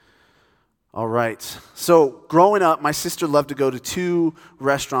All right. So growing up, my sister loved to go to two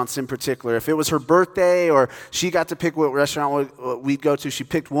restaurants in particular. If it was her birthday or she got to pick what restaurant we'd go to, she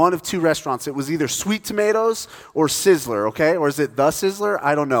picked one of two restaurants. It was either Sweet Tomatoes or Sizzler, okay? Or is it The Sizzler?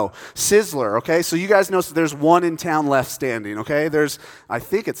 I don't know. Sizzler, okay? So you guys know there's one in town left standing, okay? I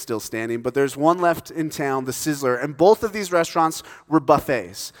think it's still standing, but there's one left in town, the Sizzler. And both of these restaurants were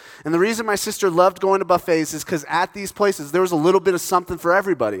buffets. And the reason my sister loved going to buffets is because at these places, there was a little bit of something for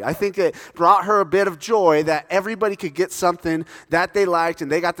everybody. I think it brought her a bit of joy that everybody could get something that they liked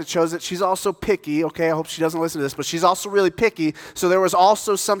and they got to choose it. She's also picky, okay? I hope she doesn't listen to this, but she's also really picky. So there was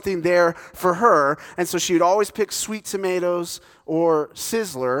also something there for her. And so she would always pick Sweet Tomatoes or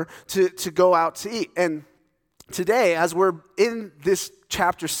Sizzler to go out to eat. And today, as we're in this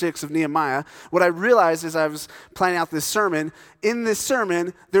chapter 6 of Nehemiah, what I realized as I was planning out this sermon, in this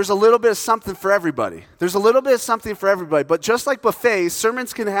sermon, there's a little bit of something for everybody. There's a little bit of something for everybody. But just like buffets,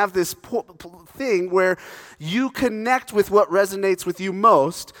 sermons can have this thing where you connect with what resonates with you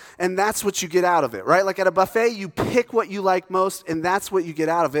most, and that's what you get out of it, right? Like at a buffet, you pick what you like most, and that's what you get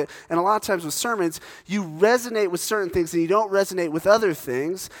out of it. And a lot of times with sermons, you resonate with certain things, and you don't resonate with other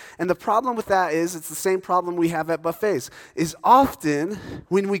things. And the problem with that is, it's the same problem we have at buffets, is often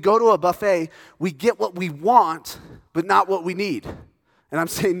when we go to a buffet, we get what we want, but not what we need. And I'm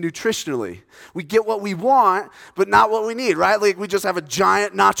saying nutritionally. We get what we want, but not what we need, right? Like we just have a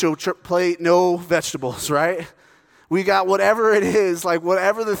giant nacho plate, no vegetables, right? We got whatever it is, like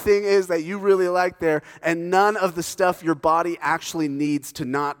whatever the thing is that you really like there, and none of the stuff your body actually needs to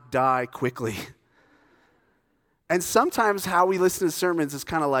not die quickly. And sometimes how we listen to sermons is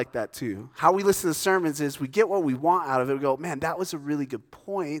kind of like that too. How we listen to sermons is we get what we want out of it. We go, man, that was a really good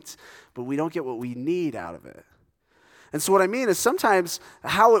point, but we don't get what we need out of it. And so what I mean is sometimes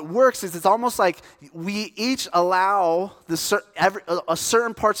how it works is it's almost like we each allow a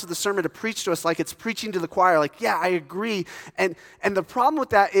certain parts of the sermon to preach to us like it's preaching to the choir, like, yeah, I agree. And the problem with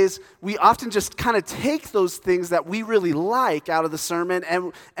that is we often just kind of take those things that we really like out of the sermon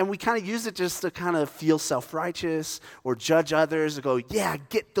and we kind of use it just to kind of feel self-righteous or judge others and go, yeah,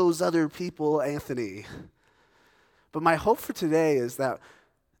 get those other people, Anthony. But my hope for today is that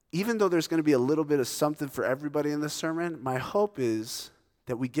even though there's going to be a little bit of something for everybody in this sermon, my hope is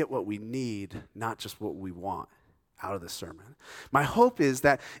that we get what we need, not just what we want out of the sermon. My hope is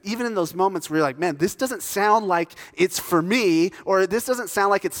that even in those moments where you're like, man, this doesn't sound like it's for me, or this doesn't sound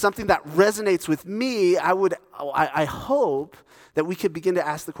like it's something that resonates with me, I hope that we could begin to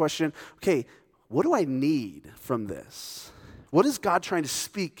ask the question, okay, what do I need from this? What is God trying to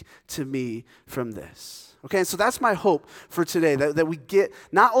speak to me from this? Okay, and so that's my hope for today, that we get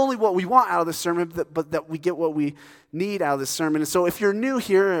not only what we want out of this sermon, but that we get what we need out of this sermon. And so if you're new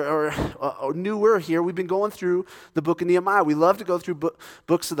here or newer here, we've been going through the book of Nehemiah. We love to go through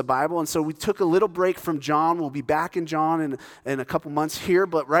books of the Bible, and so we took a little break from John. We'll be back in John in a couple months here,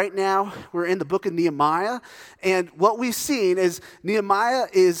 but right now we're in the book of Nehemiah, and what we've seen is Nehemiah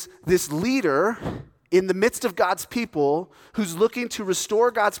is this leader in the midst of God's people who's looking to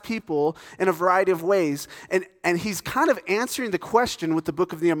restore God's people in a variety of ways. And he's kind of answering the question with the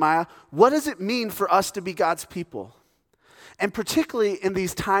book of Nehemiah, what does it mean for us to be God's people? And particularly in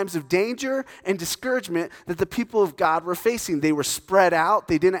these times of danger and discouragement that the people of God were facing. They were spread out.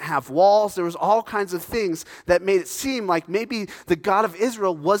 They didn't have walls. There was all kinds of things that made it seem like maybe the God of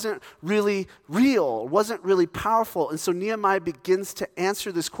Israel wasn't really real, wasn't really powerful. And so Nehemiah begins to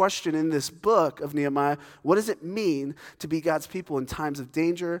answer this question in this book of Nehemiah. What does it mean to be God's people in times of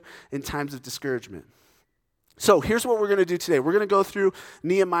danger, in times of discouragement? So here's what we're going to do today. We're going to go through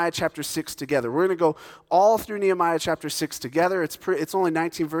Nehemiah chapter 6 together. We're going to go all through Nehemiah chapter 6 together. It's only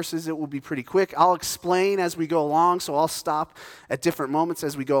 19 verses. It will be pretty quick. I'll explain as we go along, so I'll stop at different moments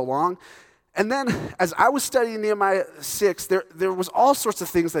as we go along. And then, as I was studying Nehemiah 6, there was all sorts of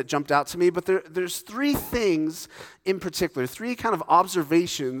things that jumped out to me, but there's three things in particular, three kind of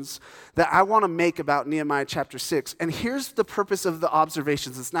observations that I want to make about Nehemiah chapter 6. And here's the purpose of the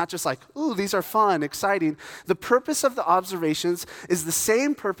observations. It's not just like, ooh, these are fun, exciting. The purpose of the observations is the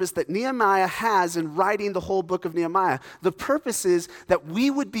same purpose that Nehemiah has in writing the whole book of Nehemiah. The purpose is that we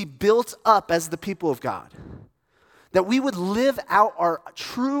would be built up as the people of God. That we would live out our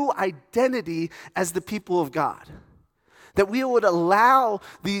true identity as the people of God. That we would allow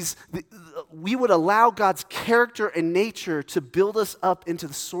God's character and nature to build us up into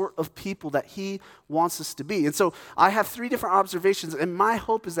the sort of people that He wants us to be. And so I have three different observations, and my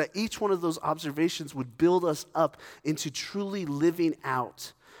hope is that each one of those observations would build us up into truly living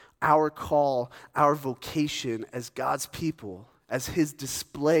out our call, our vocation as God's people, as His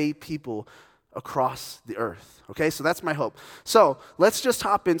display people across the earth. Okay, so that's my hope. So let's just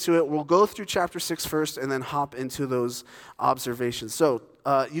hop into it. We'll go through chapter 6 first and then hop into those observations. So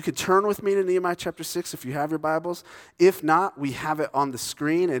you could turn with me to Nehemiah chapter 6 if you have your Bibles. If not, we have it on the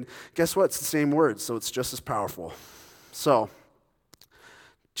screen. And guess what? It's the same words, so it's just as powerful. So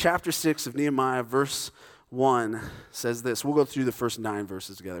chapter 6 of Nehemiah, verse 1 says this. We'll go through the first 9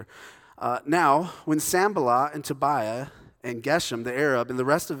 verses together. Now, when Sanballat and Tobiah and Geshem, the Arab, and the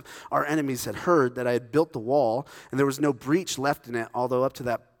rest of our enemies had heard that I had built the wall, and there was no breach left in it, although up to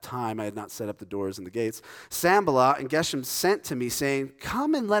that time I had not set up the doors and the gates, Sanballat and Geshem sent to me, saying,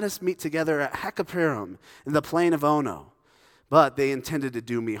 "Come and let us meet together at Hekaperim in the plain of Ono." But they intended to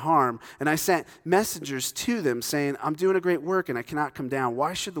do me harm, and I sent messengers to them, saying, "I'm doing a great work, and I cannot come down.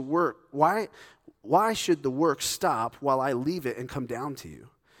 Why should the work stop while I leave it and come down to you?"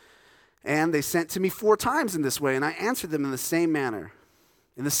 And they sent to me 4 times in this way, and I answered them in the same manner.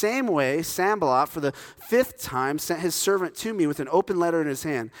 In the same way, Sanballat, for the 5th time, sent his servant to me with an open letter in his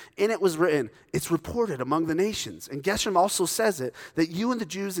hand. In it was written, "It's reported among the nations." And Geshem also says it, that you and the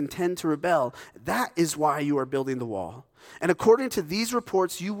Jews intend to rebel. That is why you are building the wall. And according to these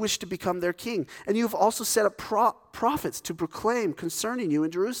reports, you wish to become their king. And you have also set up prophets to proclaim concerning you in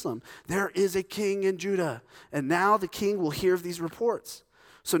Jerusalem, "There is a king in Judah." And now the king will hear of these reports.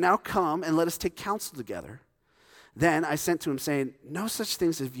 So now come and let us take counsel together. Then I sent to him, saying, "No such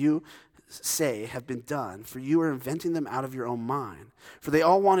things as you say have been done, for you are inventing them out of your own mind. For they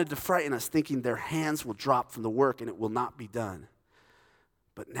all wanted to frighten us, thinking their hands will drop from the work and it will not be done.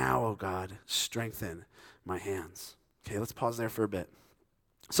 But now, O God, strengthen my hands." Okay, let's pause there for a bit.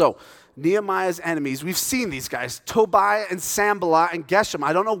 So, Nehemiah's enemies, we've seen these guys, Tobiah and Sanballat and Geshem.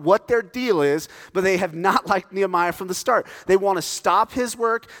 I don't know what their deal is, but they have not liked Nehemiah from the start. They want to stop his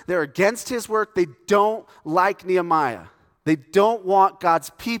work. They're against his work. They don't like Nehemiah. They don't want God's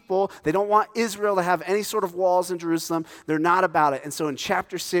people. They don't want Israel to have any sort of walls in Jerusalem. They're not about it. And so in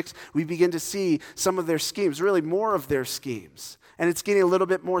chapter 6, we begin to see some of their schemes, really more of their schemes. And it's getting a little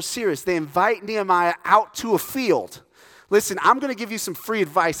bit more serious. They invite Nehemiah out to a field. Listen, I'm going to give you some free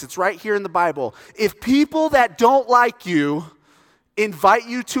advice. It's right here in the Bible. If people that don't like you invite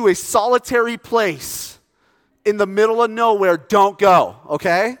you to a solitary place in the middle of nowhere, don't go,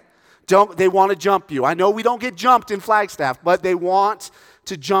 okay? They want to jump you. I know we don't get jumped in Flagstaff, but they want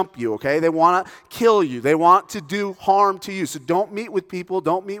to jump you, okay? They want to kill you. They want to do harm to you. So don't meet with people.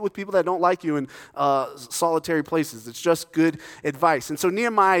 Don't meet with people that don't like you in solitary places. It's just good advice. And so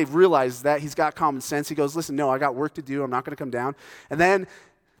Nehemiah realizes that. He's got common sense. He goes, "Listen, no, I got work to do. I'm not going to come down." And then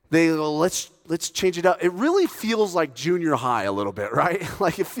they go, let's change it up. It really feels like junior high a little bit, right?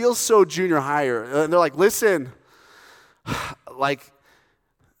 Like it feels so junior higher. And they're like, "Listen, like,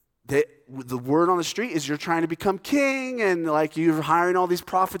 the word on the street is you're trying to become king, and like you're hiring all these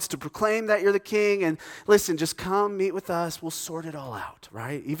prophets to proclaim that you're the king. And listen, just come meet with us. We'll sort it all out,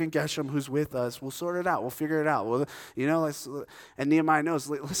 right? Even Geshem, who's with us, we'll sort it out. We'll figure it out. And Nehemiah knows,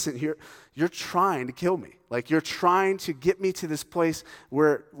 listen, you're trying to kill me. Like you're trying to get me to this place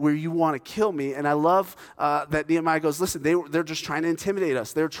where you want to kill me." And I love that Nehemiah goes, "Listen, they're just trying to intimidate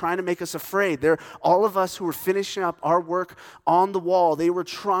us. They're trying to make us afraid. They're all of us who were finishing up our work on the wall. They were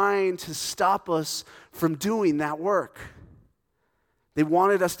trying to stop us from doing that work. They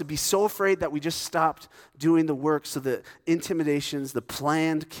wanted us to be so afraid that we just stopped doing the work, so the intimidations, the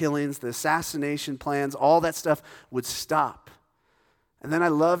planned killings, the assassination plans, all that stuff would stop." And then I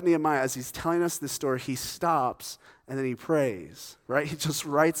love Nehemiah, as he's telling us this story, he stops and then he prays, right? He just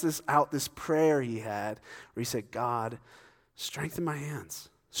writes this prayer he had where he said, "God, strengthen my hands.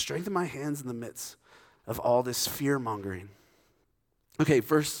 Strengthen my hands in the midst of all this fear-mongering." Okay,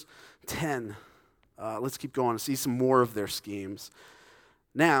 verse 10. Let's keep going and see some more of their schemes.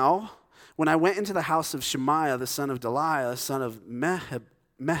 "Now, when I went into the house of Shemaiah, the son of Delaiah, son of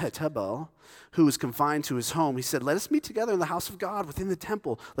Mehetabel, who was confined to his home, he said, 'Let us meet together in the house of God within the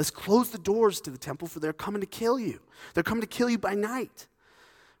temple. Let's close the doors to the temple, for they're coming to kill you. They're coming to kill you by night.'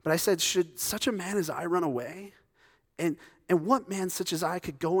 But I said, 'Should such a man as I run away? And what man such as I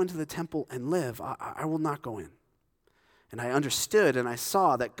could go into the temple and live? I will not go in.' And I understood and I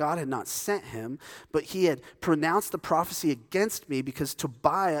saw that God had not sent him, but he had pronounced the prophecy against me because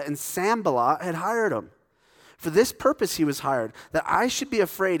Tobiah and Sanballat had hired him. For this purpose he was hired, that I should be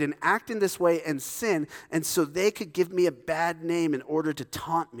afraid and act in this way and sin, and so they could give me a bad name in order to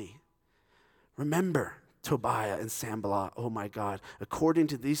taunt me. Remember Tobiah and Sanballat, oh my God, according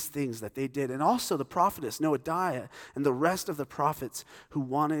to these things that they did, and also the prophetess Noadiah and the rest of the prophets who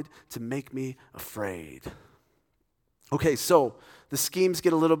wanted to make me afraid." Okay, so the schemes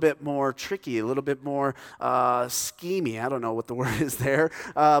get a little bit more tricky, a little bit more schemy. I don't know what the word is there.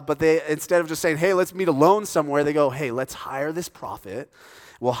 But they, instead of just saying, hey, let's meet alone somewhere, they go, hey, let's hire this prophet.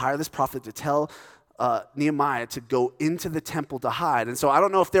 We'll hire this prophet to tell Nehemiah to go into the temple to hide. And so I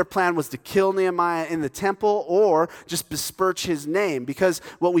don't know if their plan was to kill Nehemiah in the temple or just besmirch his name, because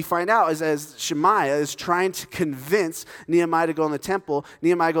what we find out is as Shemaiah is trying to convince Nehemiah to go in the temple,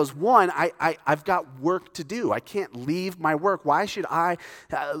 Nehemiah goes, one, I've got work to do. I can't leave my work. Why should I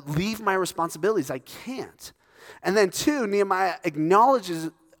leave my responsibilities? I can't. And then two, Nehemiah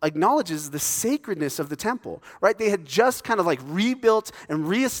acknowledges the sacredness of the temple, right? They had just kind of like rebuilt and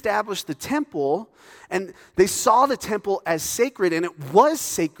reestablished the temple, and they saw the temple as sacred, and it was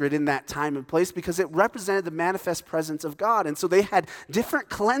sacred in that time and place because it represented the manifest presence of God. And so they had different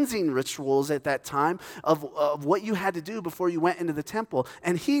cleansing rituals at that time of what you had to do before you went into the temple.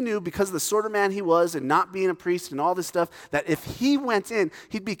 And he knew, because of the sort of man he was and not being a priest and all this stuff, that if he went in,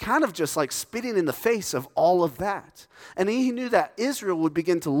 he'd be kind of just like spitting in the face of all of that. And he knew that Israel would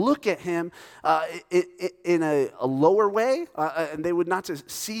begin to look at him in a lower way, and they would not to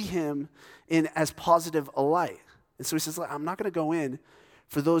see him in as positive a light. And so he says, I'm not going to go in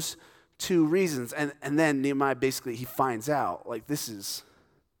for those two reasons. And then Nehemiah basically, he finds out, like, this is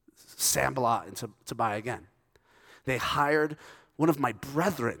Sanballat and Tobiah again. They hired one of my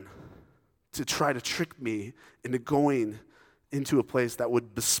brethren to try to trick me into going into a place that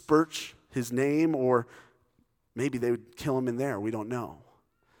would besmirch his name, or maybe they would kill him in there. We don't know.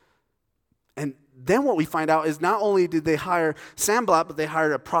 And then what we find out is not only did they hire Sanballat, but they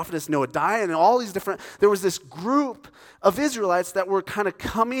hired a prophetess Noadiah, and all these different, there was this group of Israelites that were kind of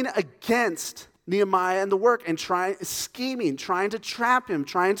coming against Nehemiah and the work and scheming, trying to trap him,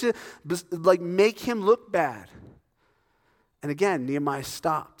 trying to like make him look bad. And again, Nehemiah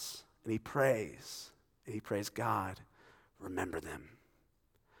stops and he prays, God, remember them.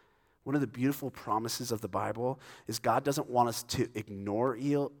 One of the beautiful promises of the Bible is God doesn't want us to ignore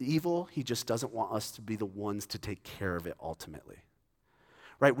evil. He just doesn't want us to be the ones to take care of it ultimately.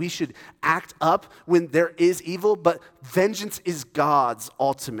 Right? We should act up when there is evil, but vengeance is God's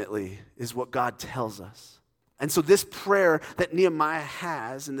ultimately, is what God tells us. And so this prayer that Nehemiah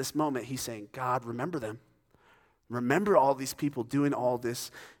has in this moment, he's saying, God, remember them. Remember all these people doing all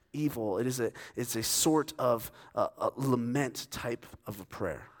this evil. It's a sort of a lament type of a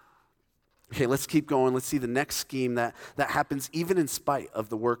prayer. Okay, let's keep going. Let's see the next scheme that happens even in spite of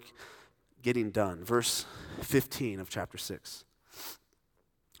the work getting done. Verse 15 of chapter 6.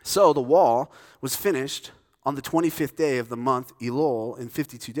 So the wall was finished on the 25th day of the month Elul in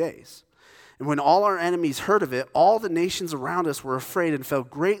 52 days. And when all our enemies heard of it, all the nations around us were afraid and fell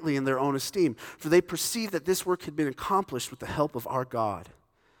greatly in their own esteem, for they perceived that this work had been accomplished with the help of our God.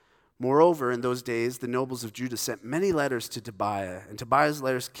 Moreover, in those days, the nobles of Judah sent many letters to Tobiah, and Tobiah's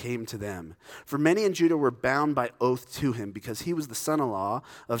letters came to them. For many in Judah were bound by oath to him, because he was the son-in-law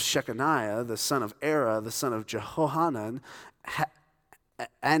of Shechaniah, the son of Era, the son of Jehohanan,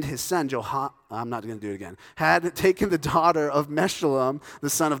 and his son, had taken the daughter of Meshullam, the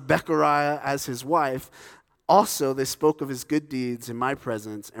son of Bechariah, as his wife. Also, they spoke of his good deeds in my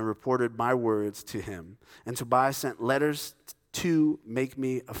presence and reported my words to him. And Tobiah sent letters to make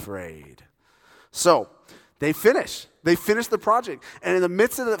me afraid. So they finish the project. And in the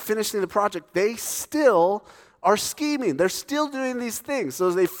midst of finishing the project, they still are scheming. They're still doing these things.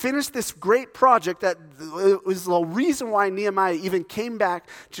 So they finished this great project that was the reason why Nehemiah even came back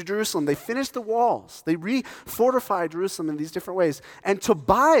to Jerusalem. They finished the walls. They refortified Jerusalem in these different ways. And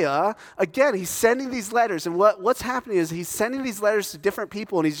Tobiah, again, he's sending these letters. And what's happening is he's sending these letters to different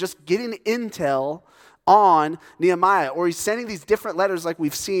people, and he's just getting intel on Nehemiah, or he's sending these different letters like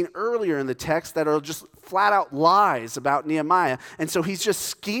we've seen earlier in the text that are just flat out lies about Nehemiah. And so he's just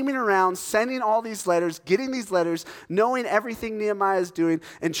scheming around, sending all these letters, getting these letters, knowing everything Nehemiah is doing,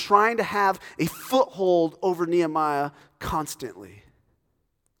 and trying to have a foothold over Nehemiah constantly.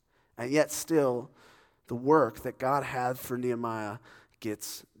 And yet still, the work that God had for Nehemiah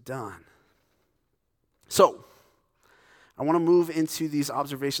gets done. So, I want to move into these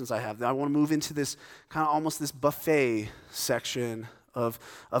observations I have. I want to move into this kind of almost this buffet section of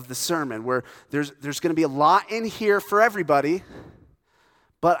the sermon where there's going to be a lot in here for everybody,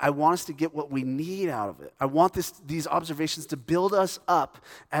 but I want us to get what we need out of it. I want these observations to build us up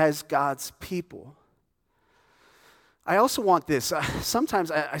as God's people. I also want this. Sometimes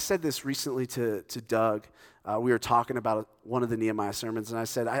I said this recently to Doug. We were talking about one of the Nehemiah sermons, and I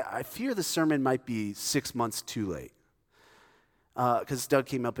said, I fear the sermon might be 6 months too late. Because Doug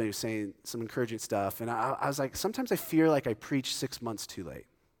came up and he was saying some encouraging stuff. And I was like, sometimes I fear like I preach 6 months too late.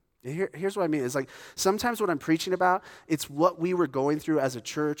 Here's what I mean. It's like sometimes what I'm preaching about, it's what we were going through as a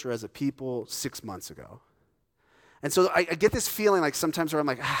church or as a people 6 months ago. And so I get this feeling like sometimes where I'm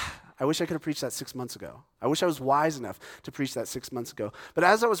like, I wish I could have preached that 6 months ago. I wish I was wise enough to preach that 6 months ago. But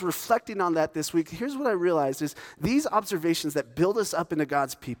as I was reflecting on that this week, here's what I realized is these observations that build us up into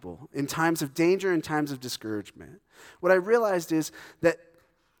God's people in times of danger and times of discouragement. What I realized is that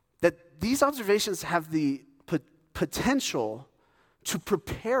these observations have the potential to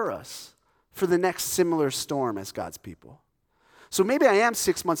prepare us for the next similar storm as God's people. So maybe I am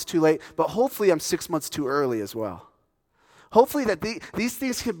 6 months too late, but hopefully I'm 6 months too early as well. Hopefully that these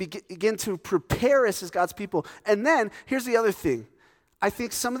things can begin to prepare us as God's people. And then, here's the other thing. I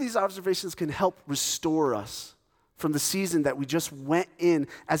think some of these observations can help restore us from the season that we just went in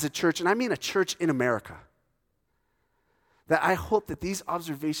as a church, and I mean a church in America. That I hope that these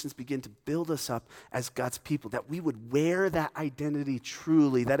observations begin to build us up as God's people, that we would wear that identity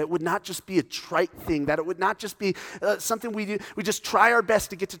truly, that it would not just be a trite thing, that it would not just be something we do. We just try our best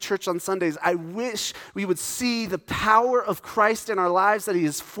to get to church on Sundays. I wish we would see the power of Christ in our lives, that he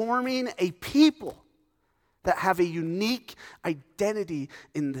is forming a people that have a unique identity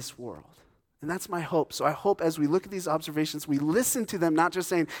in this world. And that's my hope. So I hope as we look at these observations, we listen to them, not just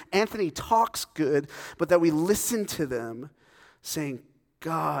saying, Anthony talks good, but that we listen to them saying,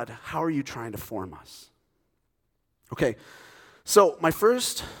 God, how are you trying to form us? Okay, so my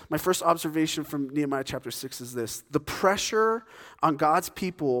first observation from Nehemiah chapter 6 is this. The pressure on God's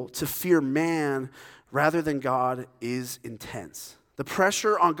people to fear man rather than God is intense. The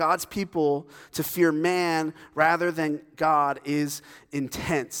pressure on God's people to fear man rather than God is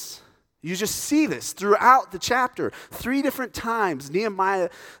intense. You just see this throughout the chapter. 3 different times, Nehemiah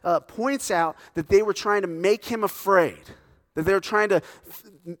points out that they were trying to make him afraid, that they were trying to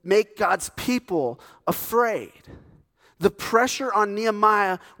make God's people afraid. The pressure on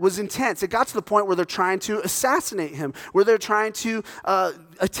Nehemiah was intense. It got to the point where they're trying to assassinate him, where they're trying to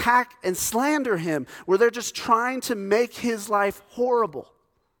attack and slander him, where they're just trying to make his life horrible.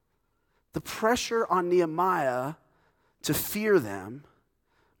 The pressure on Nehemiah to fear them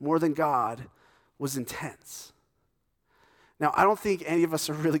more than God was intense. Now, I don't think any of us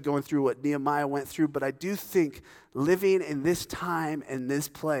are really going through what Nehemiah went through, but I do think living in this time and this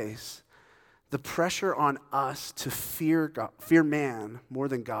place, the pressure on us to fear man more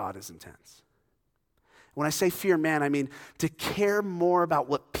than God is intense. When I say fear man, I mean to care more about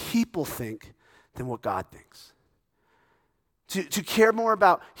what people think than what God thinks. To care more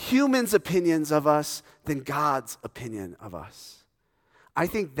about humans' opinions of us than God's opinion of us. I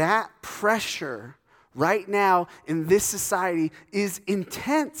think that pressure right now in this society is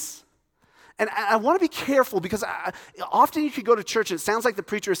intense. And I want to be careful because often you could go to church and it sounds like the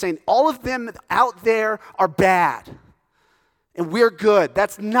preacher is saying all of them out there are bad and we're good.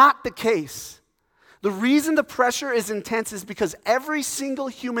 That's not the case. The reason the pressure is intense is because every single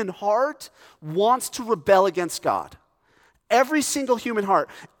human heart wants to rebel against God. Every single human heart.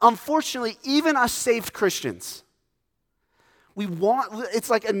 Unfortunately, even us saved Christians. It's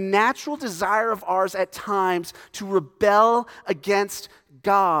like a natural desire of ours at times to rebel against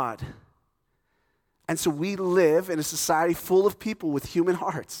God. And so we live in a society full of people with human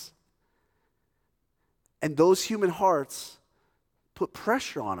hearts. And those human hearts put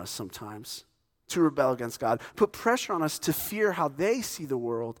pressure on us sometimes to rebel against God, put pressure on us to fear how they see the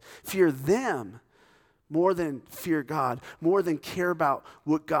world, fear them more than fear God, more than care about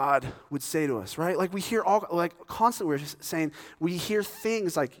what God would say to us, right? Like we hear constantly we're saying, we hear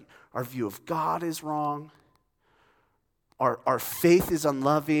things like our view of God is wrong, our faith is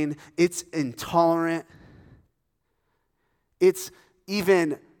unloving, it's intolerant, it's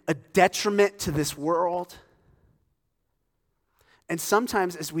even a detriment to this world. And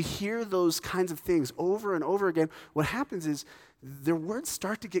sometimes as we hear those kinds of things over and over again, what happens is their words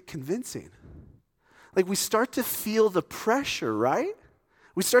start to get convincing. Like we start to feel the pressure, right?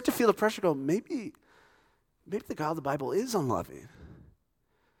 We start to feel the pressure go, maybe the God of the Bible is unloving.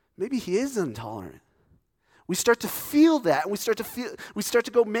 Maybe he is intolerant. We start to feel that, and we start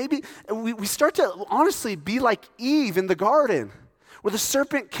to go, maybe, we start to honestly be like Eve in the garden, where the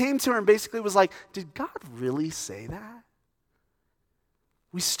serpent came to her and basically was like, did God really say that?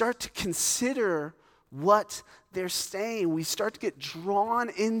 We start to consider what they're saying. We start to get drawn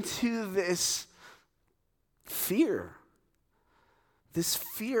into this fear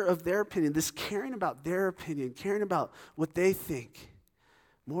of their opinion, this caring about their opinion, caring about what they think,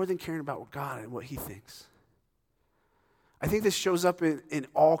 more than caring about what God and what he thinks. I think this shows up in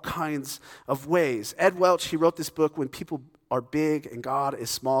all kinds of ways. Ed Welch, he wrote this book, When People Are Big and God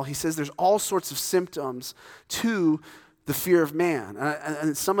is Small. He says there's all sorts of symptoms to the fear of man.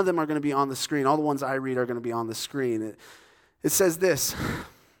 And some of them are going to be on the screen. All the ones I read are going to be on the screen. It says this.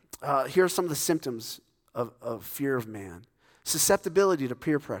 Here are some of the symptoms of fear of man. Susceptibility to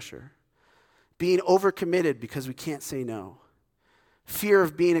peer pressure. Being overcommitted because we can't say no. Fear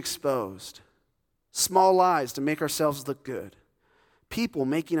of being exposed. Small lies to make ourselves look good. People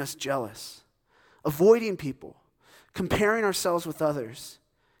making us jealous. Avoiding people. Comparing ourselves with others.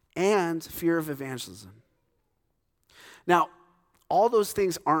 And fear of evangelism. Now, all those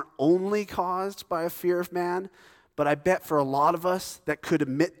things aren't only caused by a fear of man, but I bet for a lot of us that could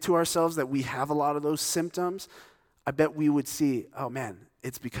admit to ourselves that we have a lot of those symptoms, I bet we would see, oh man,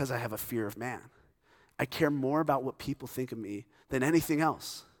 it's because I have a fear of man. I care more about what people think of me than anything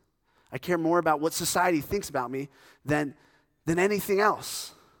else. I care more about what society thinks about me than anything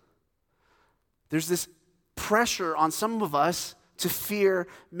else. There's this pressure on some of us to fear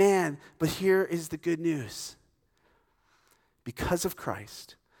man, but here is the good news. Because of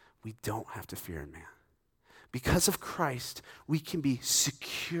Christ, we don't have to fear man. Because of Christ, we can be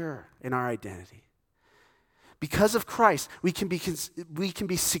secure in our identity. Because of Christ, we can be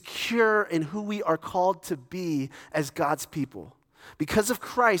secure in who we are called to be as God's people. Because of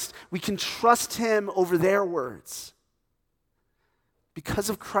Christ, we can trust him over their words. Because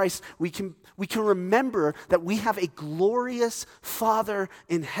of Christ, we can remember that we have a glorious Father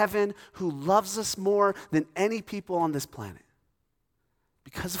in heaven who loves us more than any people on this planet.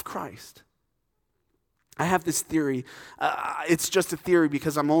 Because of Christ. I have this theory. It's just a theory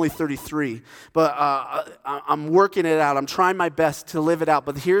because I'm only 33. But I'm working it out. I'm trying my best to live it out.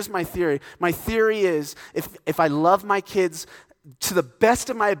 But here's my theory. My theory is if I love my kids to the best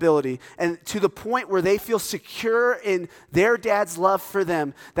of my ability and to the point where they feel secure in their dad's love for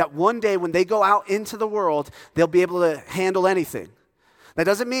them, that one day when they go out into the world, they'll be able to handle anything. That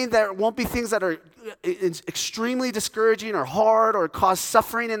doesn't mean there won't be things that are extremely discouraging or hard or cause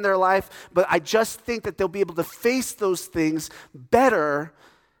suffering in their life, but I just think that they'll be able to face those things better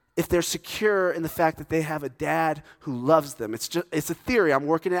if they're secure in the fact that they have a dad who loves them. It's a theory. I'm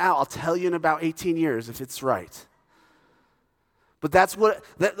working it out. I'll tell you in about 18 years if it's right. But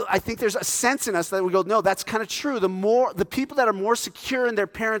I think there's a sense in us that we go, no, that's kind of true. The people that are more secure in their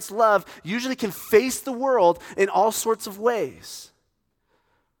parents' love usually can face the world in all sorts of ways.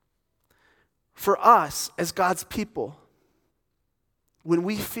 For us, as God's people, when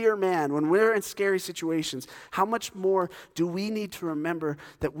we fear man, when we're in scary situations, how much more do we need to remember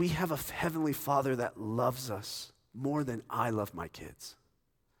that we have a heavenly Father that loves us more than I love my kids?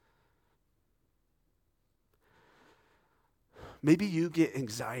 Maybe you get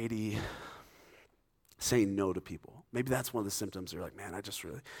anxiety saying no to people. Maybe that's one of the symptoms. You're like, man, I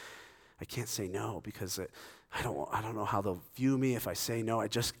can't say no because I don't know how they'll view me if I say no. I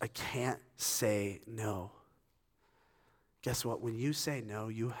can't say no. Guess what? When you say no,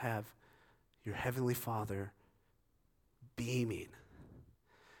 you have your heavenly Father beaming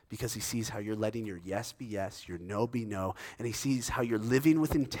because he sees how you're letting your yes be yes, your no be no, and he sees how you're living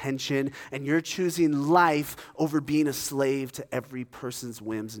with intention and you're choosing life over being a slave to every person's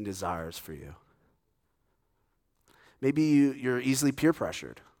whims and desires for you. Maybe you're easily peer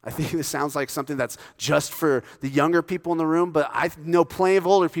pressured. I think this sounds like something that's just for the younger people in the room, but I know plenty of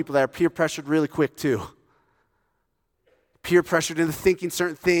older people that are peer pressured really quick too. Peer pressured into thinking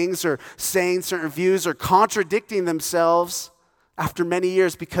certain things or saying certain views or contradicting themselves after many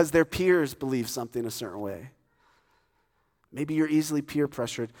years because their peers believe something a certain way. Maybe you're easily peer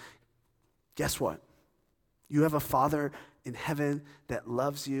pressured. Guess what? You have a Father in heaven that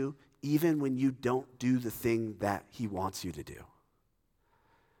loves you even when you don't do the thing that he wants you to do.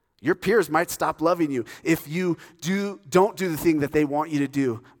 Your peers might stop loving you if you don't do the thing that they want you to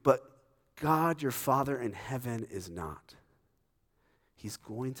do, but God, your Father in heaven, is not. He's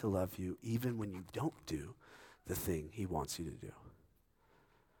going to love you even when you don't do the thing he wants you to do.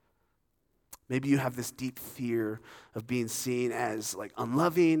 Maybe you have this deep fear of being seen as like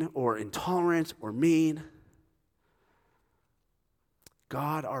unloving or intolerant or mean.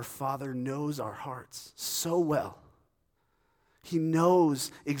 God, our Father, knows our hearts so well. He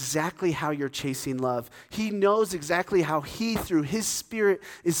knows exactly how you're chasing love. He knows exactly how he, through his Spirit,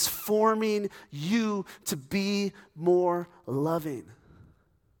 is forming you to be more loving.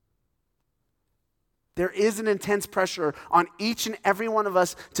 There is an intense pressure on each and every one of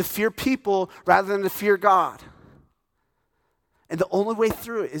us to fear people rather than to fear God. And the only way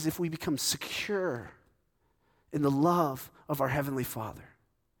through it is if we become secure in the love of our Heavenly Father.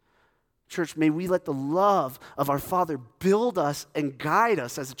 Church, may we let the love of our Father build us and guide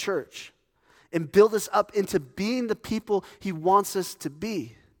us as a church and build us up into being the people he wants us to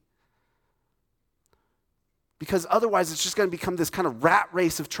be. Because otherwise it's just going to become this kind of rat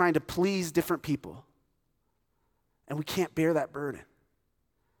race of trying to please different people. And we can't bear that burden.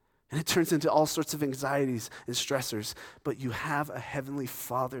 And it turns into all sorts of anxieties and stressors. But you have a heavenly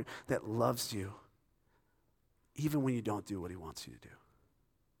Father that loves you, even when you don't do what he wants you to do.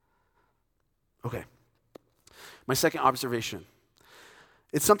 Okay. My second observation.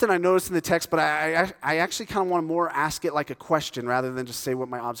 It's something I noticed in the text, but I actually kind of want to more ask it like a question rather than just say what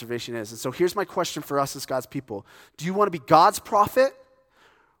my observation is. And so here's my question for us as God's people. Do you want to be God's prophet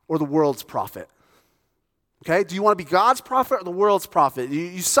or the world's prophet? Okay, do you want to be God's prophet or the world's prophet?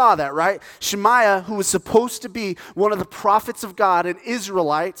 You saw that, right? Shemaiah, who was supposed to be one of the prophets of God, an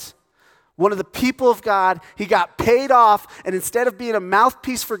Israelite, one of the people of God, he got paid off, and instead of being a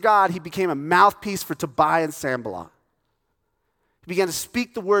mouthpiece for God, he became a mouthpiece for Tobiah and Sanballat. He began to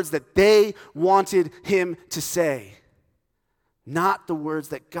speak the words that they wanted him to say, not the words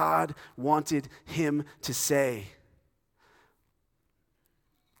that God wanted him to say.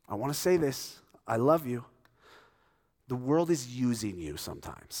 I want to say this. I love you. The world is using you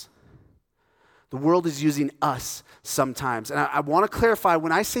sometimes. The world is using us sometimes. And I want to clarify,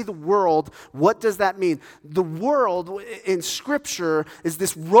 when I say the world, what does that mean? The world in Scripture is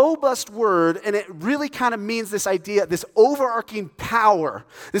this robust word, and it really kind of means this idea, this overarching power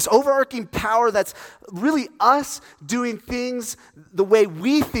that's really us doing things the way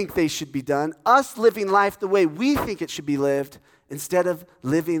we think they should be done, us living life the way we think it should be lived, instead of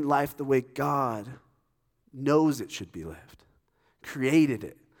living life the way God knows it should be lived, created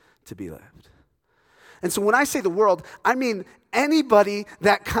it to be lived. And so when I say the world, I mean anybody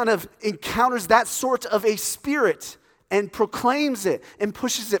that kind of encounters that sort of a spirit and proclaims it and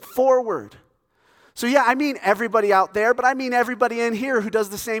pushes it forward. So yeah, I mean everybody out there, but I mean everybody in here who does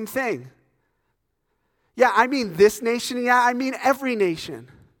the same thing. Yeah, I mean this nation, yeah, I mean every nation.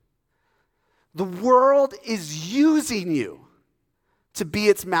 The world is using you to be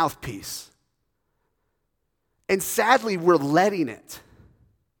its mouthpiece. And sadly, we're letting it.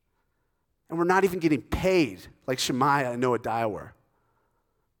 And we're not even getting paid like Shemaiah and Noadiah were.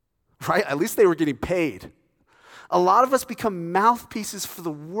 Right? At least they were getting paid. A lot of us become mouthpieces for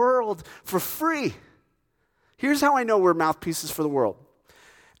the world for free. Here's how I know we're mouthpieces for the world.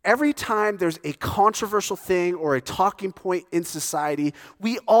 Every time there's a controversial thing or a talking point in society,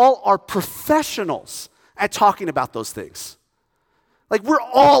 we all are professionals at talking about those things. Like we're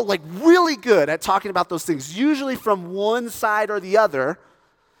all like really good at talking about those things, usually from one side or the other.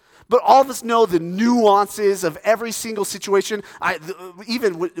 But all of us know the nuances of every single situation,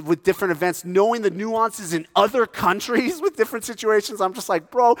 even with different events, knowing the nuances in other countries with different situations. I'm just like,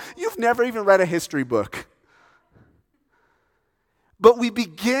 bro, you've never even read a history book. But we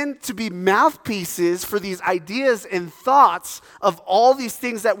begin to be mouthpieces for these ideas and thoughts of all these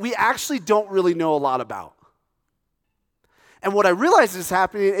things that we actually don't really know a lot about. And what I realize is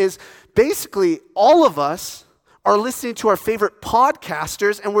happening is basically all of us are listening to our favorite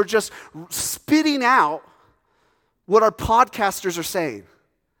podcasters and we're just spitting out what our podcasters are saying.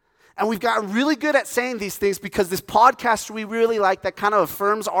 And we've gotten really good at saying these things because this podcaster we really like that kind of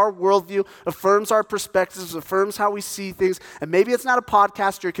affirms our worldview, affirms our perspectives, affirms how we see things. And maybe it's not a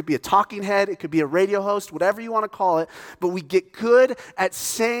podcaster, it could be a talking head, it could be a radio host, whatever you want to call it. But we get good at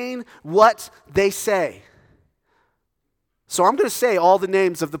saying what they say. So I'm going to say all the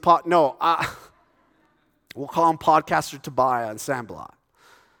names of the we'll call them podcaster Tobiah and Sanballat.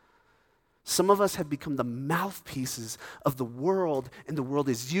 Some of us have become the mouthpieces of the world, and the world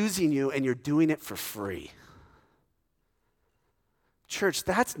is using you, and you're doing it for free. Church,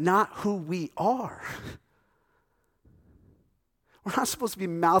 that's not who we are. We're not supposed to be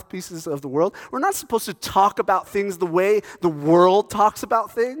mouthpieces of the world. We're not supposed to talk about things the way the world talks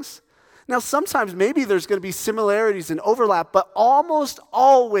about things. Now, sometimes maybe there's going to be similarities and overlap, but almost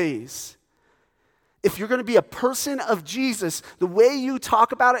always, if you're going to be a person of Jesus, the way you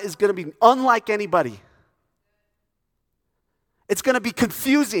talk about it is going to be unlike anybody. It's going to be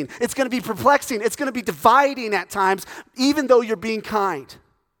confusing. It's going to be perplexing. It's going to be dividing at times, even though you're being kind.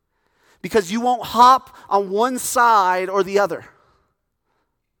 Because you won't hop on one side or the other.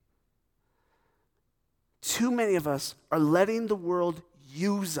 Too many of us are letting the world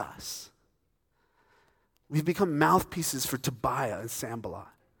use us. We've become mouthpieces for Tobiah and Sanballat.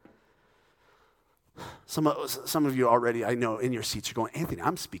 Some of you already, I know, in your seats, you're going, Anthony,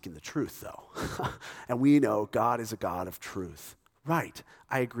 I'm speaking the truth, though. And we know God is a God of truth. Right,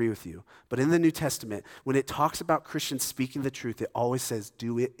 I agree with you. But in the New Testament, when it talks about Christians speaking the truth, it always says,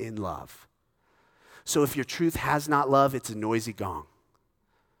 do it in love. So if your truth has not love, it's a noisy gong.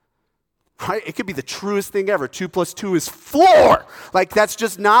 Right? It could be the truest thing ever. 2 + 2 is 4. Like, that's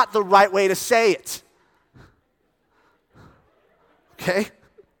just not the right way to say it. okay?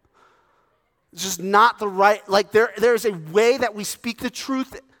 It's just not the right, like there's a way that we speak the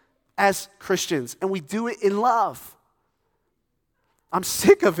truth as Christians, and we do it in love. I'm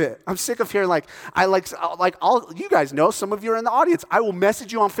sick of it. I'm sick of hearing you guys know, some of you are in the audience. I will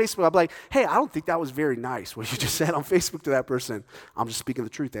message you on Facebook. I'll be like, hey, I don't think that was very nice what you just said on Facebook to that person. I'm just speaking the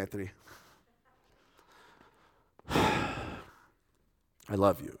truth, Anthony. I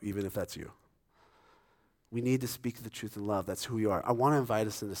love you, even if that's you. We need to speak the truth in love. That's who we are. I want to invite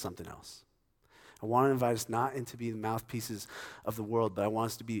us into something else. I want to invite us not into being the mouthpieces of the world, but I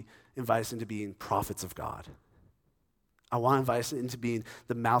want us to invite us into being prophets of God. I want to invite us into being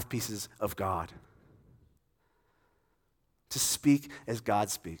the mouthpieces of God. To speak as God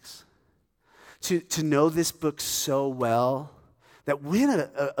speaks. To know this book so well that when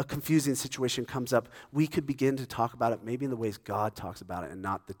a confusing situation comes up, we could begin to talk about it maybe in the ways God talks about it and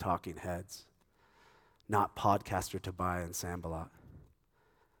not the talking heads. Not podcaster Tobiah and Sambalat.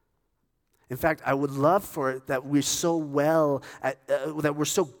 In fact, I would love for it that we're so good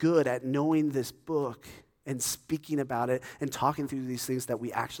at knowing this book and speaking about it and talking through these things that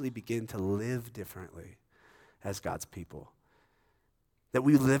we actually begin to live differently as God's people. That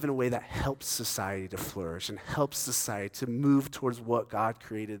we live in a way that helps society to flourish and helps society to move towards what God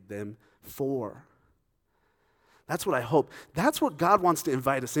created them for. That's what I hope. That's what God wants to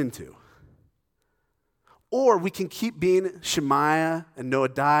invite us into. Or we can keep being Shemaiah and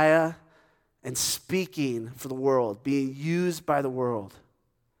Noadiah and speaking for the world, being used by the world.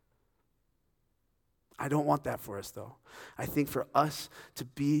 I don't want that for us, though. I think for us to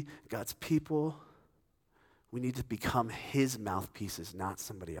be God's people, we need to become his mouthpieces, not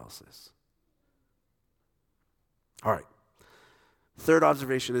somebody else's. All right. Third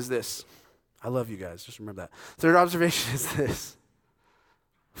observation is this. I love you guys. Just remember that. Third observation is this.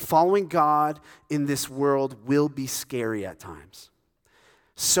 Following God in this world will be scary at times.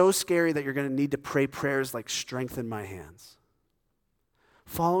 So scary that you're going to need to pray prayers like, strengthen my hands.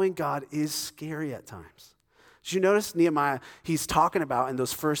 Following God is scary at times. Did you notice Nehemiah, he's talking about in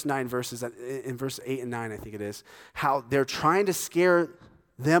those first 9 verses, in verse 8 and 9, I think it is, how they're trying to scare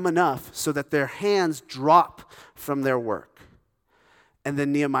them enough so that their hands drop from their work. And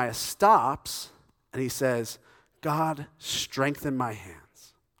then Nehemiah stops and he says, God, strengthen my hands.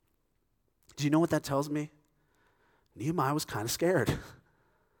 Do you know what that tells me? Nehemiah was kind of scared.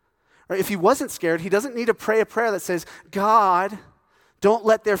 Right? If he wasn't scared, he doesn't need to pray a prayer that says, God, don't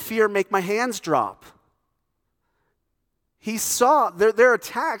let their fear make my hands drop. He saw their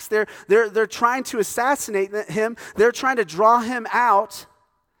attacks. They're trying to assassinate him. They're trying to draw him out.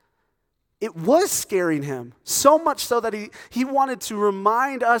 It was scaring him, so much so that he wanted to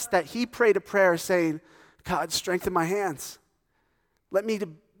remind us that he prayed a prayer saying, God, strengthen my hands. Let me to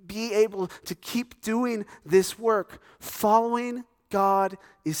be able to keep doing this work. Following God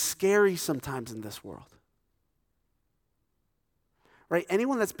is scary sometimes in this world. Right?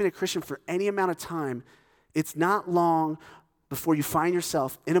 Anyone that's been a Christian for any amount of time, it's not long before you find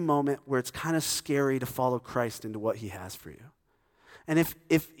yourself in a moment where it's kind of scary to follow Christ into what he has for you. And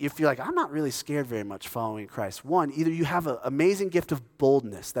if you're like, I'm not really scared very much following Christ, one, either you have an amazing gift of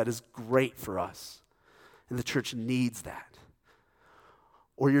boldness that is great for us, and the church needs that,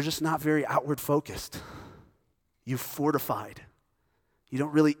 or you're just not very outward focused. You've fortified. You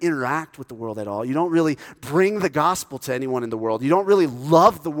don't really interact with the world at all. You don't really bring the gospel to anyone in the world. You don't really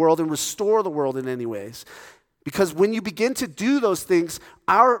love the world and restore the world in any ways. Because when you begin to do those things,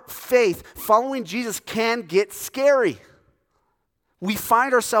 our faith, following Jesus, can get scary. We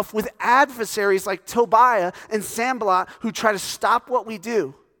find ourselves with adversaries like Tobiah and Sanballat who try to stop what we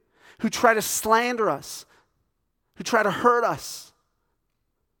do, who try to slander us, who try to hurt us.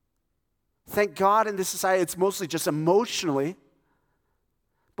 Thank God in this society it's mostly just emotionally,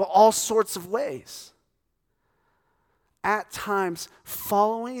 but all sorts of ways. At times,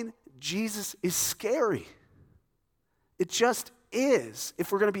 following Jesus is scary. It just is,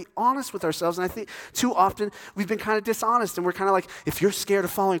 if we're going to be honest with ourselves. And I think too often we've been kind of dishonest and we're kind of like, if you're scared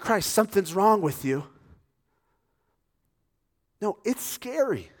of following Christ, something's wrong with you. No, it's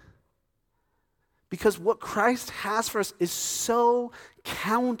scary. Because what Christ has for us is so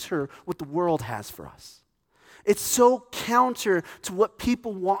counter what the world has for us. It's so counter to what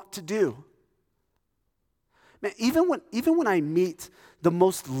people want to do. Man, even when I meet the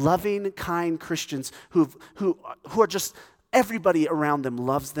most loving, kind Christians who are just, everybody around them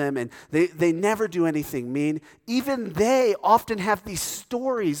loves them and they never do anything mean, even they often have these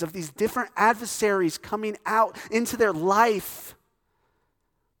stories of these different adversaries coming out into their life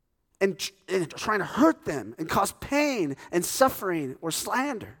and trying to hurt them and cause pain and suffering or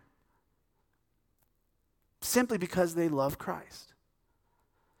slander. Simply because they love Christ.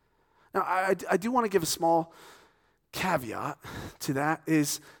 Now, I do want to give a small caveat to that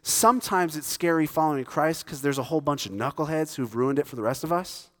is sometimes it's scary following Christ because there's a whole bunch of knuckleheads who've ruined it for the rest of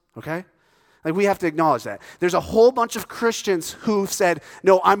us, okay? Like we have to acknowledge that. There's a whole bunch of Christians who've said,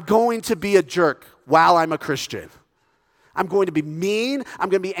 no, I'm going to be a jerk while I'm a Christian. I'm going to be mean. I'm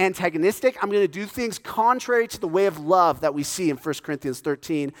going to be antagonistic. I'm going to do things contrary to the way of love that we see in 1 Corinthians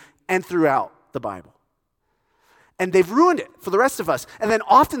 13 and throughout the Bible. And they've ruined it for the rest of us. And then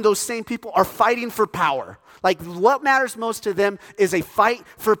often those same people are fighting for power. Like what matters most to them is a fight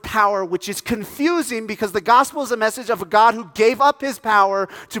for power, which is confusing because the gospel is a message of a God who gave up his power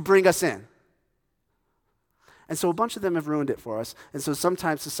to bring us in. And so a bunch of them have ruined it for us. And so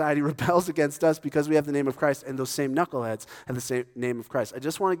sometimes society rebels against us because we have the name of Christ, and those same knuckleheads have the same name of Christ. I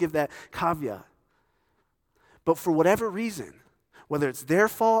just want to give that caveat. But for whatever reason, whether it's their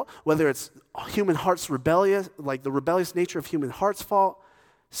fault, whether it's human heart's rebellious, like the rebellious nature of human heart's fault,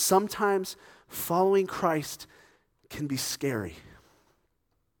 sometimes following Christ can be scary.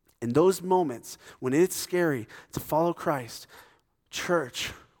 In those moments when it's scary to follow Christ,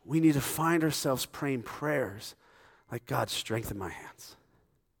 church, we need to find ourselves praying prayers like, God, strengthen my hands.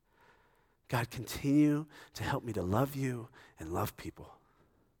 God, continue to help me to love you and love people.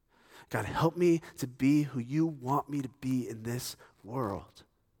 God, help me to be who you want me to be in this world.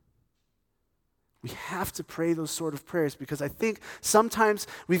 We have to pray those sort of prayers because I think sometimes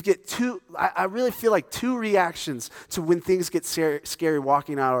we get I really feel like two reactions to when things get scary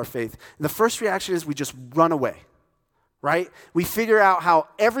walking out of our faith. And the first reaction is we just run away, right? We figure out how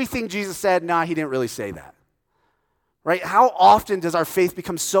everything Jesus said, he didn't really say that. Right? How often does our faith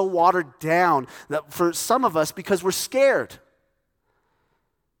become so watered down that for some of us because we're scared?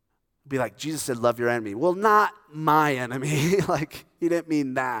 Be like, Jesus said, love your enemy. Well, not my enemy. Like, he didn't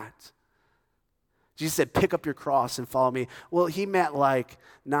mean that. Jesus said, pick up your cross and follow me. Well, he meant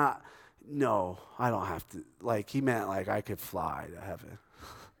no, I don't have to. Like, he meant like I could fly to heaven.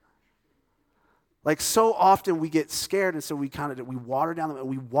 Like so often we get scared and so we water down and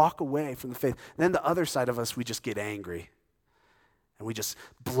we walk away from the faith. And then the other side of us, we just get angry. And we just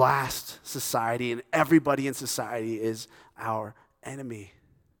blast society and everybody in society is our enemy.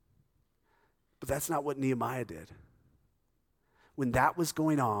 But that's not what Nehemiah did. When that was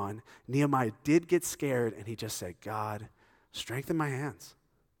going on, Nehemiah did get scared and he just said, God, strengthen my hands.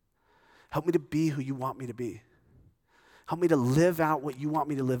 Help me to be who you want me to be. Help me to live out what you want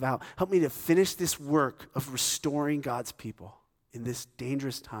me to live out. Help me to finish this work of restoring God's people in this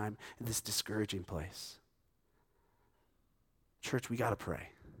dangerous time, in this discouraging place. Church, we got to pray.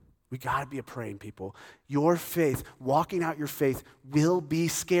 We got to be a praying people. Your faith, walking out your faith, will be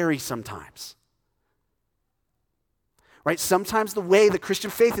scary sometimes. Right? Sometimes the way the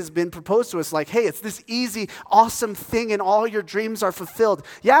Christian faith has been proposed to us, like, hey, it's this easy, awesome thing and all your dreams are fulfilled.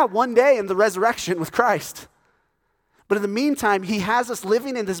 Yeah, one day in the resurrection with Christ. But in the meantime, he has us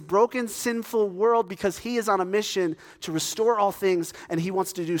living in this broken, sinful world because he is on a mission to restore all things, and he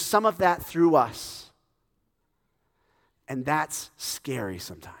wants to do some of that through us. And that's scary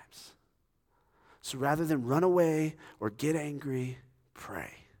sometimes. So rather than run away or get angry,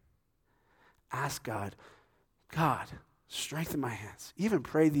 pray. Ask God, strengthen my hands. Even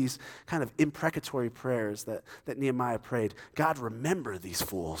pray these kind of imprecatory prayers that Nehemiah prayed. God, remember these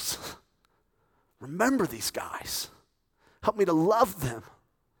fools. Remember these guys. Help me to love them.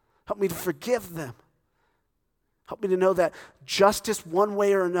 Help me to forgive them. Help me to know that justice one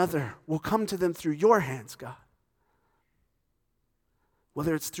way or another will come to them through your hands, God.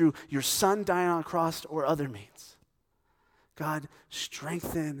 Whether it's through your son dying on a cross or other means. God,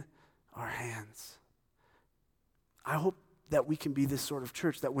 strengthen our hands. I hope that we can be this sort of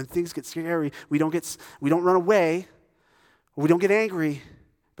church that when things get scary, we don't run away, or we don't get angry,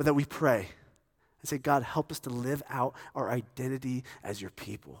 but that we pray. And say, God, help us to live out our identity as your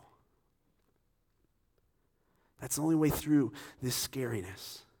people. That's the only way through this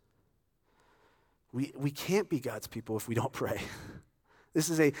scariness. We can't be God's people if we don't pray. This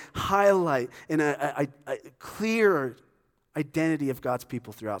is a highlight and a clear identity of God's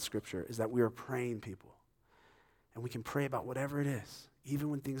people throughout Scripture, is that we are praying people. And we can pray about whatever it is, even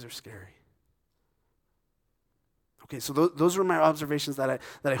when things are scary. Okay, so those were my observations that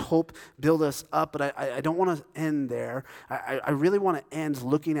I hope build us up, but I don't want to end there. I really want to end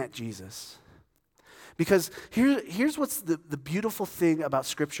looking at Jesus. Because here's what's the beautiful thing about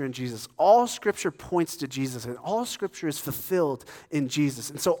Scripture and Jesus. All Scripture points to Jesus, and all Scripture is fulfilled in Jesus.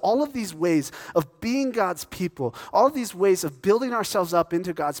 And so all of these ways of being God's people, all of these ways of building ourselves up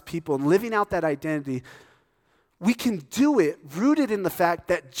into God's people and living out that identity, we can do it rooted in the fact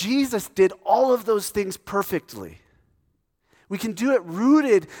that Jesus did all of those things perfectly. We can do it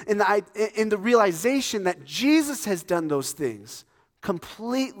rooted in the realization that Jesus has done those things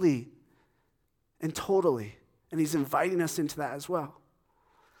completely and totally. And he's inviting us into that as well.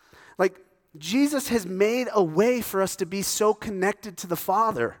 Like, Jesus has made a way for us to be so connected to the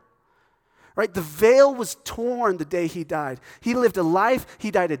Father. Right? The veil was torn the day he died. He lived a life, he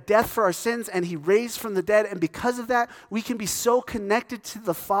died a death for our sins, and he raised from the dead. And because of that, we can be so connected to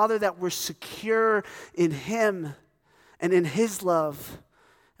the Father that we're secure in him and in his love,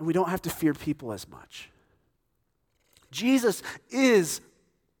 and we don't have to fear people as much. Jesus is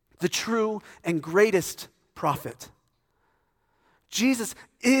the true and greatest prophet. Jesus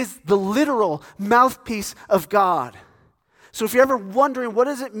is the literal mouthpiece of God. So if you're ever wondering what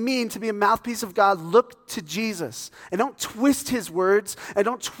does it mean to be a mouthpiece of God, look to Jesus. And don't twist his words, and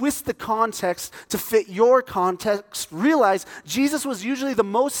don't twist the context to fit your context. Realize Jesus was usually the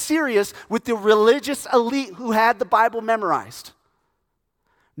most serious with the religious elite who had the Bible memorized.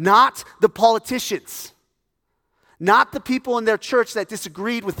 Not the politicians. Not the people in their church that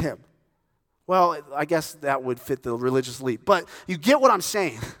disagreed with him. Well, I guess that would fit the religious elite. But you get what I'm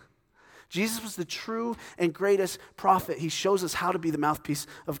saying. Jesus was the true and greatest prophet. He shows us how to be the mouthpiece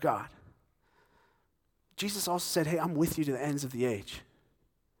of God. Jesus also said, hey, I'm with you to the ends of the age.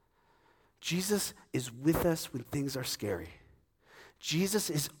 Jesus is with us when things are scary. Jesus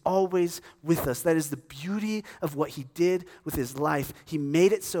is always with us. That is the beauty of what he did with his life. He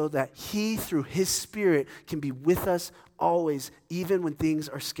made it so that he, through his Spirit, can be with us always, even when things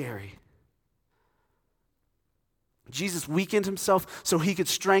are scary. Jesus weakened himself so he could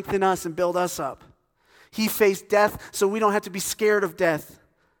strengthen us and build us up. He faced death so we don't have to be scared of death.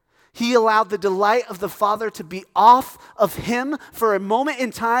 He allowed the delight of the Father to be off of him for a moment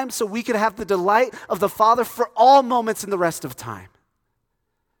in time so we could have the delight of the Father for all moments in the rest of time.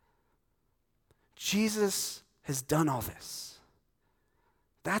 Jesus has done all this.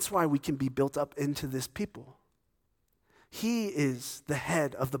 That's why we can be built up into this people. He is the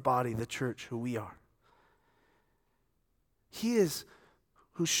head of the body, the church, who we are. He is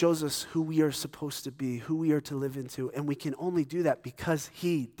who shows us who we are supposed to be, who we are to live into, and we can only do that because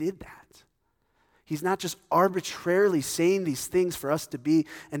he did that. He's not just arbitrarily saying these things for us to be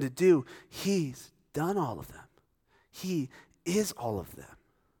and to do. He's done all of them. He is all of them.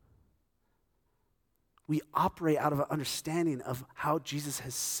 We operate out of an understanding of how Jesus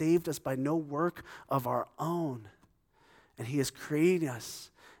has saved us by no work of our own. And he is creating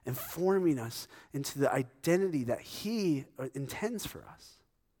us and forming us into the identity that he intends for us.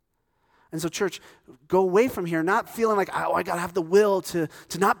 And so, church, go away from here not feeling like, oh, I got to have the will to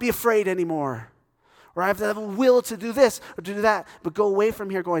not be afraid anymore. Or I have to have a will to do this or to do that. But go away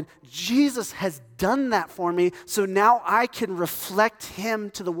from here going, Jesus has done that for me, so now I can reflect him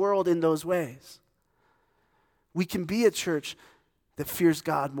to the world in those ways. We can be a church that fears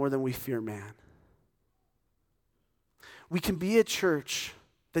God more than we fear man. We can be a church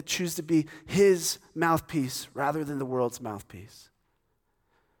that choose to be his mouthpiece rather than the world's mouthpiece.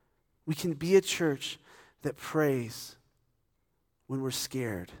 We can be a church that prays when we're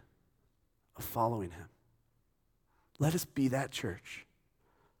scared of following him. Let us be that church.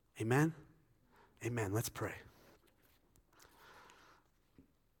 Amen? Amen. Let's pray.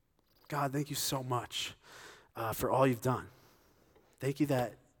 God, thank you so much for all you've done. Thank you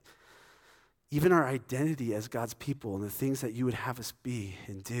that even our identity as God's people and the things that you would have us be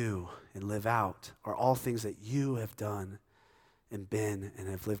and do and live out are all things that you have done and been and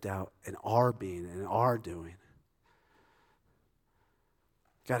have lived out and are being and are doing.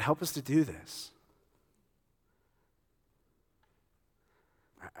 God, help us to do this.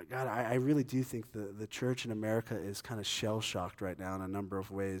 God, I really do think the church in America is kind of shell-shocked right now in a number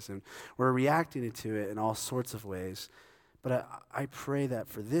of ways, and we're reacting to it in all sorts of ways. But I pray that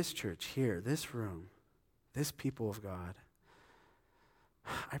for this church here, this room, this people of God,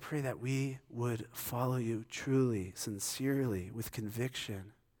 I pray that we would follow you truly, sincerely, with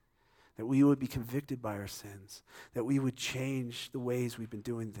conviction, that we would be convicted by our sins, that we would change the ways we've been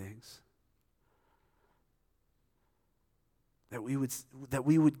doing things, that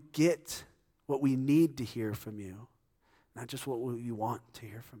we would get what we need to hear from you, not just what we want to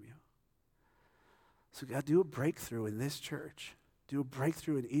hear from you. So God, do a breakthrough in this church. Do a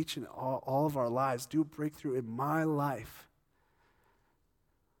breakthrough in each and all of our lives. Do a breakthrough in my life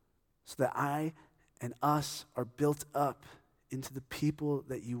so that I and us are built up into the people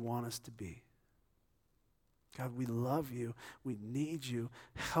that you want us to be. God, we love you. We need you.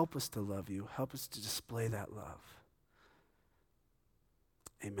 Help us to love you. Help us to display that love.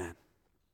 Amen.